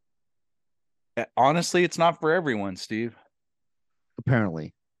 Honestly, it's not for everyone, Steve.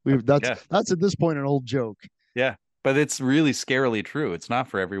 Apparently. That's at this point an old joke. Yeah. But it's really scarily true. It's not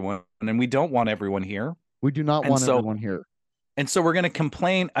for everyone. And we don't want everyone here. We do not want everyone here. And so we're going to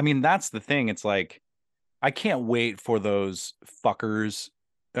complain. I mean, that's the thing. It's like, I can't wait for those fuckers.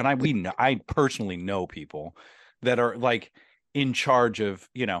 And I personally know people that are like in charge of,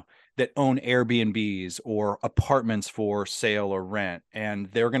 that own Airbnbs or apartments for sale or rent.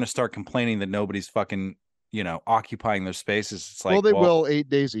 And they're going to start complaining that nobody's fucking, occupying their spaces. It's like, they will 8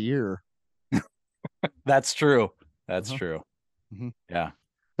 days a year. That's true. That's true. Mm-hmm. Yeah.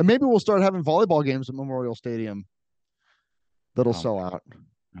 And maybe we'll start having volleyball games at Memorial Stadium. That'll sell out.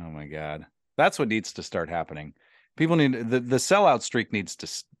 Oh my God. That's what needs to start happening. People need the sellout streak needs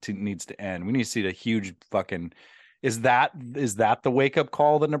to end. We need to see a huge fucking, is that the wake up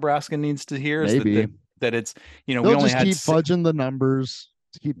call that Nebraska needs to hear? Maybe that it's, they'll we only just keep fudging the numbers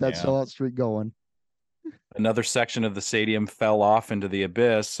to keep that sellout streak going. Another section of the stadium fell off into the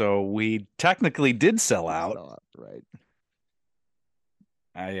abyss. So we technically did sell out. Right.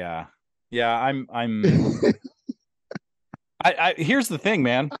 I'm I here's the thing,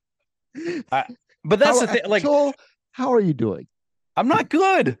 man. But that's the thing. Like, Joel, how are you doing? I'm not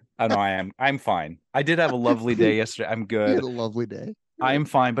good. Oh no, I am. I'm fine. I did have a lovely day yesterday. I'm You good. had a lovely day. I'm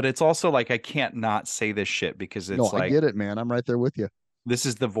fine, but it's also like I can't not say this shit because No, it's I like get it, man. I'm right there with you. this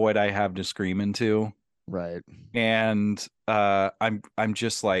is the void I have to scream into. Right. And I'm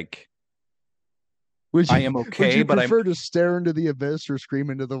just like Would I you, am would okay, you but I'm prefer to stare into the abyss or scream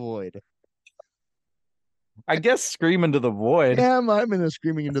into the void? I guess scream into the void. Yeah, I'm in a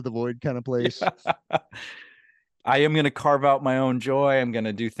screaming into the void kind of place. I am going to carve out my own joy. I'm going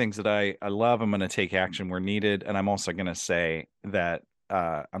to do things that I love. I'm going to take action where needed, and I'm also going to say that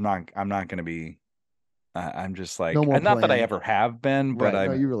I'm not going to be. I'm just like, No more and not that I playing. ever have been, but Right.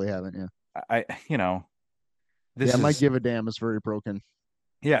 No, I'm. you really haven't. Yeah. This Yeah, Mike is Give a Damn is very broken.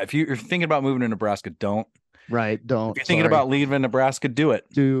 yeah. If you're thinking about moving to Nebraska, don't. Right. Don't. If you're thinking Sorry. about leaving Nebraska, do it.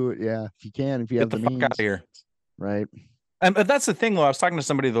 Do yeah, if you can, if you Get have the the fuck means. out of here. Right. And but that's the thing, though. I was talking to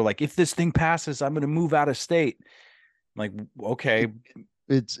somebody. They're like, if this thing passes, I'm going to move out of state. I'm like, okay,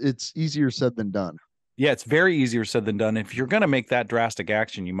 It's easier said than done. yeah, it's very easier said than done. If you're going to make that drastic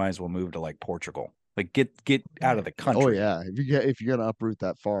action, you might as well move to like Portugal. Like get out of the country. Oh yeah, if you're gonna uproot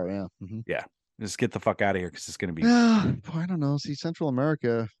that far, yeah. Yeah, just get the fuck out of here because it's going to be. Yeah, I don't know. See, Central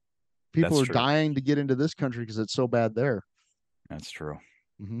America, people That's are true. dying to get into this country because it's so bad there. That's true.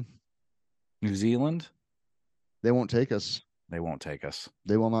 Mm-hmm. New Zealand, They won't take us. they won't take us.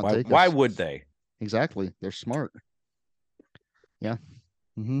 They will not take us. Why would they? Exactly. They're smart. Yeah.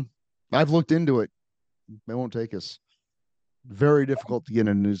 Mm-hmm. I've looked into it. They won't take us. Very difficult to get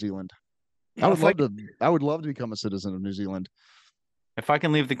into New Zealand. I would love to. I would love to become a citizen of New Zealand. If I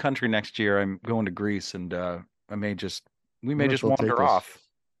can leave the country next year, I'm going to Greece, and we may just wander off.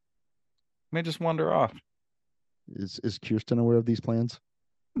 May just wander off. Is Kirsten aware of these plans?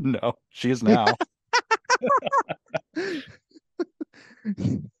 No, she is now.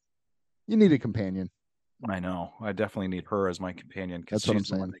 You need a companion. I know. I definitely need her as my companion because That's what I'm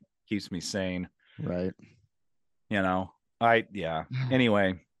she's the one saying. that keeps me sane. Right. Yeah.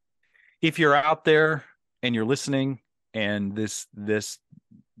 Anyway, if you're out there and you're listening and this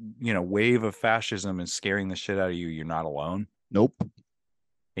wave of fascism is scaring the shit out of you, you're not alone. Nope.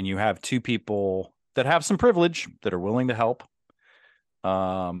 And you have two people that have some privilege that are willing to help.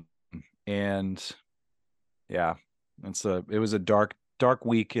 And yeah, it was a dark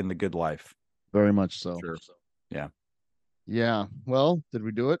week in the good life. Very much so. Sure. Yeah. Yeah. Well, did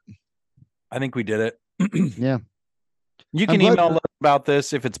we do it? I think we did it. Yeah. You can email us about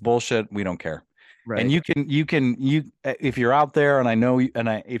this if it's bullshit. We don't care. Right. And you can if you're out there, and I know,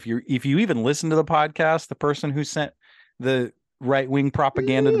 if you even listen to the podcast, the person who sent the right-wing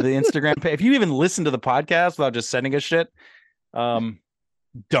propaganda to the Instagram page, if you even listen to the podcast without just sending us shit, don't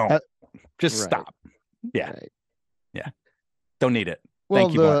just stop. Yeah. Right. Yeah. Don't need it. Well,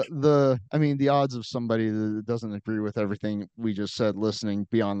 Thank you. the odds of somebody that doesn't agree with everything we just said listening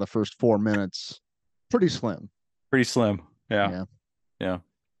beyond the first 4 minutes, pretty slim. Pretty slim. Yeah.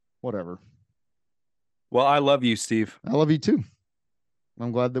 Whatever. Well, I love you, Steve. I love you too.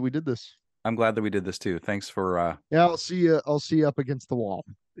 I'm glad that we did this. I'm glad that we did this too. Thanks for yeah, I'll see you up against the wall.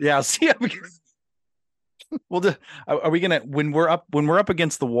 Yeah, I'll see you up against are we gonna when we're up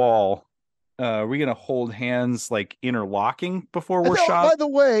against the wall, are we gonna hold hands like interlocking before we're shot? By the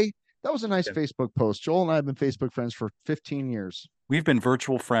way, that was a nice Facebook post. Joel and I have been Facebook friends for 15 years. We've been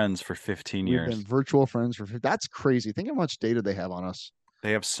virtual friends for 15 years. We've been virtual friends that's crazy. Think how much data they have on us.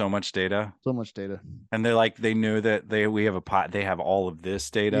 They have so much data. So much data. And they knew that we have they have all of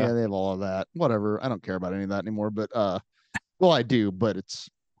this data. Yeah, they have all of that. Whatever. I don't care about any of that anymore, but well, I do, but it's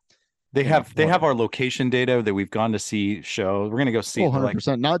they have our location data that we've gone to see shows. We're gonna go see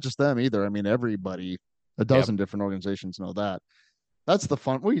 100%. Not just them either. I mean, everybody, a dozen different organizations know that. That's the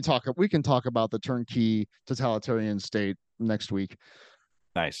fun. We can talk about the turnkey totalitarian state next week.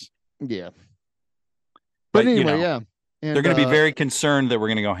 Nice. Yeah. But anyway, yeah. And, they're going to be very concerned that we're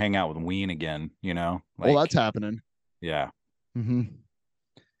going to go hang out with Ween again, well, that's happening. Yeah. Mm-hmm.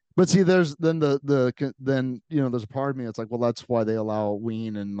 But see, there's then there's a part of me that's like, well, that's why they allow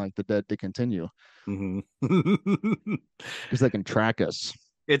Ween and like the dead to continue. Mm-hmm. Because they can track us.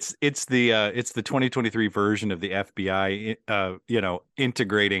 It's the 2023 version of the FBI,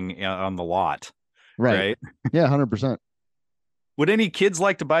 integrating on the lot. Right? Yeah, 100%. Would any kids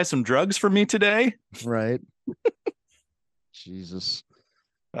like to buy some drugs from me today? Right. Jesus.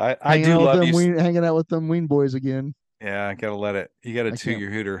 I do love you. Hanging out with them Ween boys again. Yeah, I gotta let it. You gotta toot your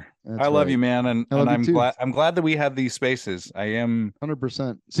hooter. I love you, man, and I'm glad that we have these spaces. I am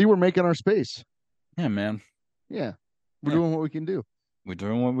 100%. See, we're making our space. Yeah, man. Yeah, we're doing what we can do. We're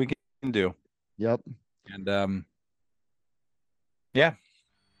doing what we can do. Yep. And yeah.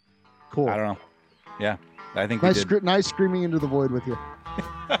 Cool. I don't know. Yeah. I think we did. Nice screaming into the void with you.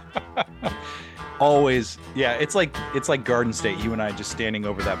 Always, yeah. It's like Garden State. You and I just standing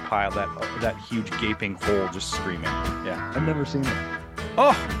over that pile, that huge gaping hole, just screaming. Yeah. I've never seen it.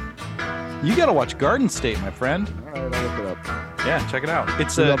 Oh, you got to watch Garden State, my friend. All right, I'll look it up. Yeah, check it out.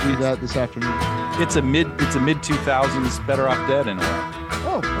 I'll do that this afternoon. It's a mid 2000s Better Off Dead in a way.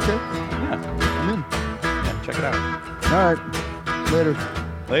 Oh, okay. Yeah. I'm in. Yeah, check it out. All right.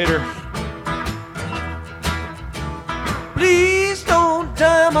 Later. Please don't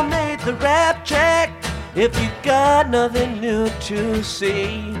dominate the rap track if you got nothing new to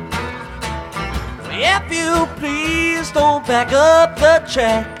say. If you please don't back up the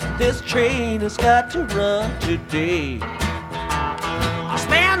track, this train has got to run today. I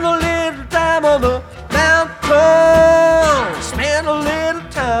spend a little time on the mountain, spend a little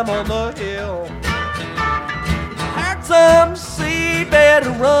time on the hill. Heard some say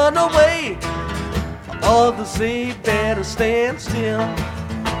better run away, others say better stand still.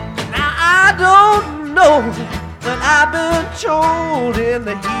 Now I don't know, but I've been told in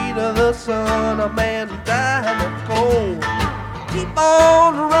the heat of the sun a man died of cold. Keep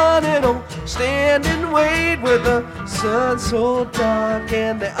on running on, stand and wait with the sun so dark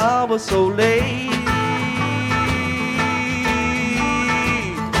and the hour so late.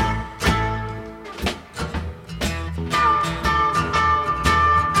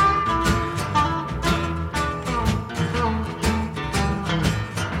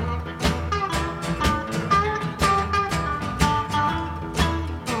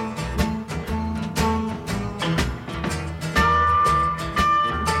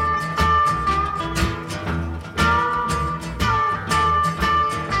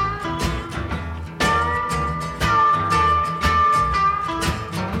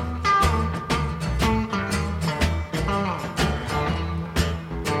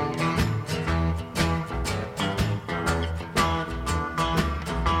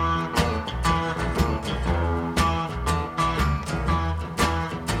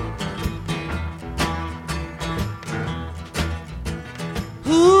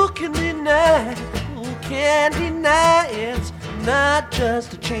 Who can deny it's not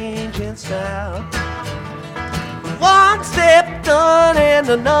just a change in style? One step done and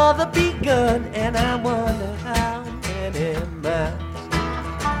another begun, and I wonder how many miles.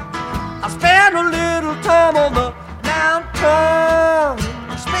 I spent a little time on the mountain,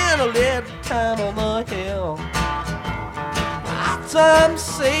 I spent a little time on the hill. Some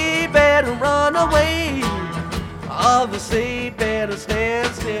say better run away, others say better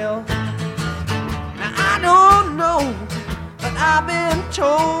stand still. Now I don't know, but I've been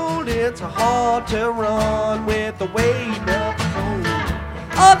told it's hard to run with the weight of the road.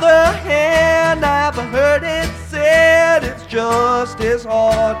 Other hand, I've heard it said it's just as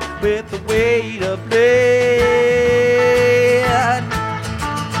hard with the weight of lead.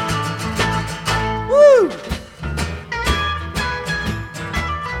 Woo!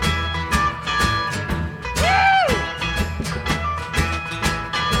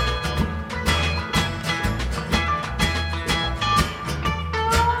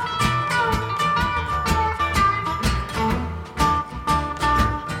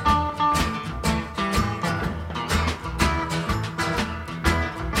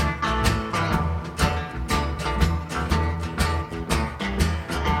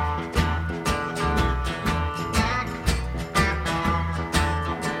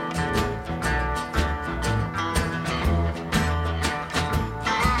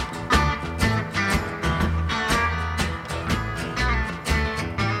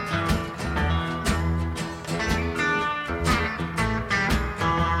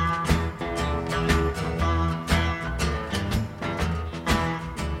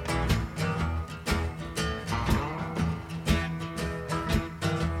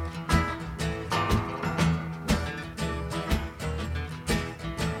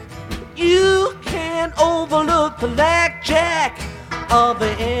 You can't overlook the blackjack of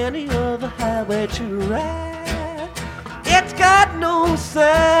any other highway to ride. It's got no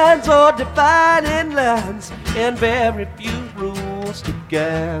signs or dividing lines and very few rules to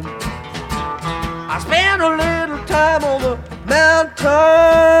guide. I spent a little time on the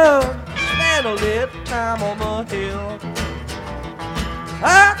mountain, spent a little time on the hill.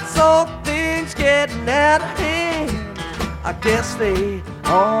 I saw things getting out of hand, I guess they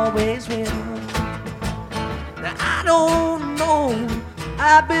always will. Now I don't know,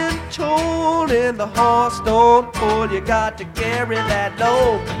 I've been told in the horse don't pull, you got to carry that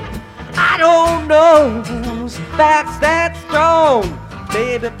load. I don't know whose back's that strong,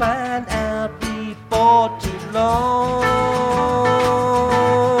 maybe find out before too long.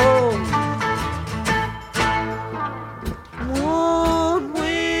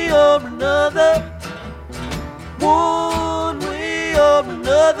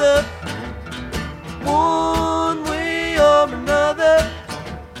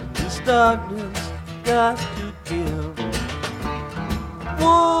 darkness got to give.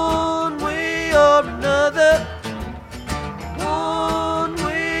 One way or another, one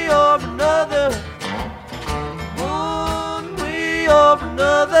way or another, one way or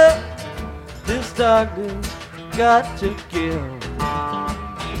another, this darkness got to give.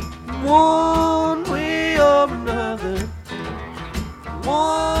 One way or another,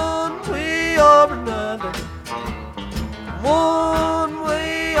 one way or another, one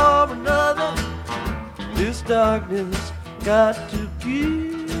way or another, this darkness got to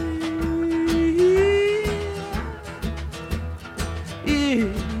give. Yeah.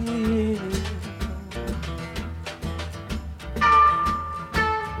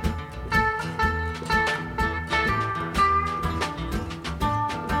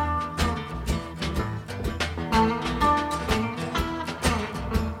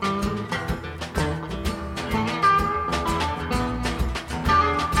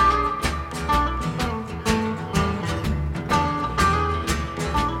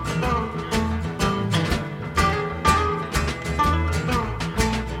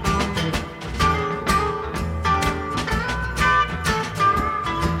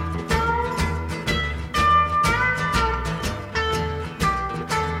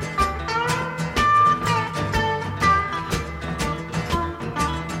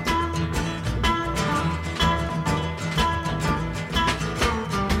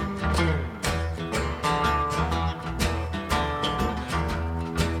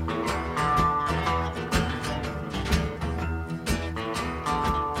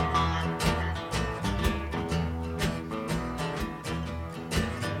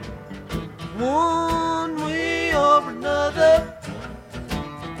 One way or another,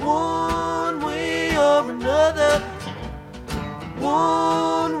 one way or another,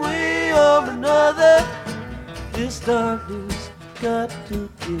 one way or another, this darkness got to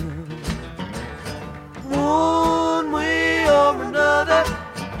give. One way or another,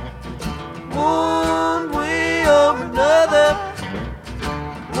 one way or another,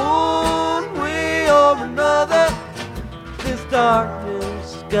 one way or another, this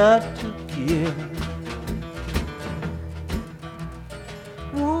darkness got to give.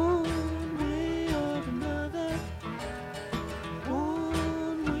 One way or another,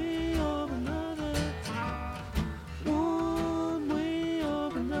 one way or another, one way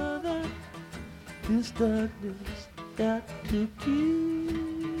or another, this darkness got to give.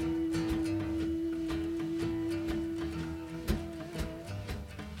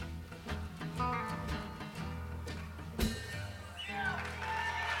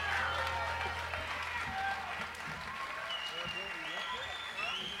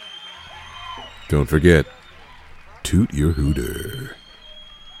 Don't forget, toot your hooter.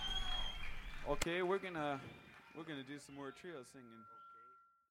 Okay, we're gonna do some more trio singing.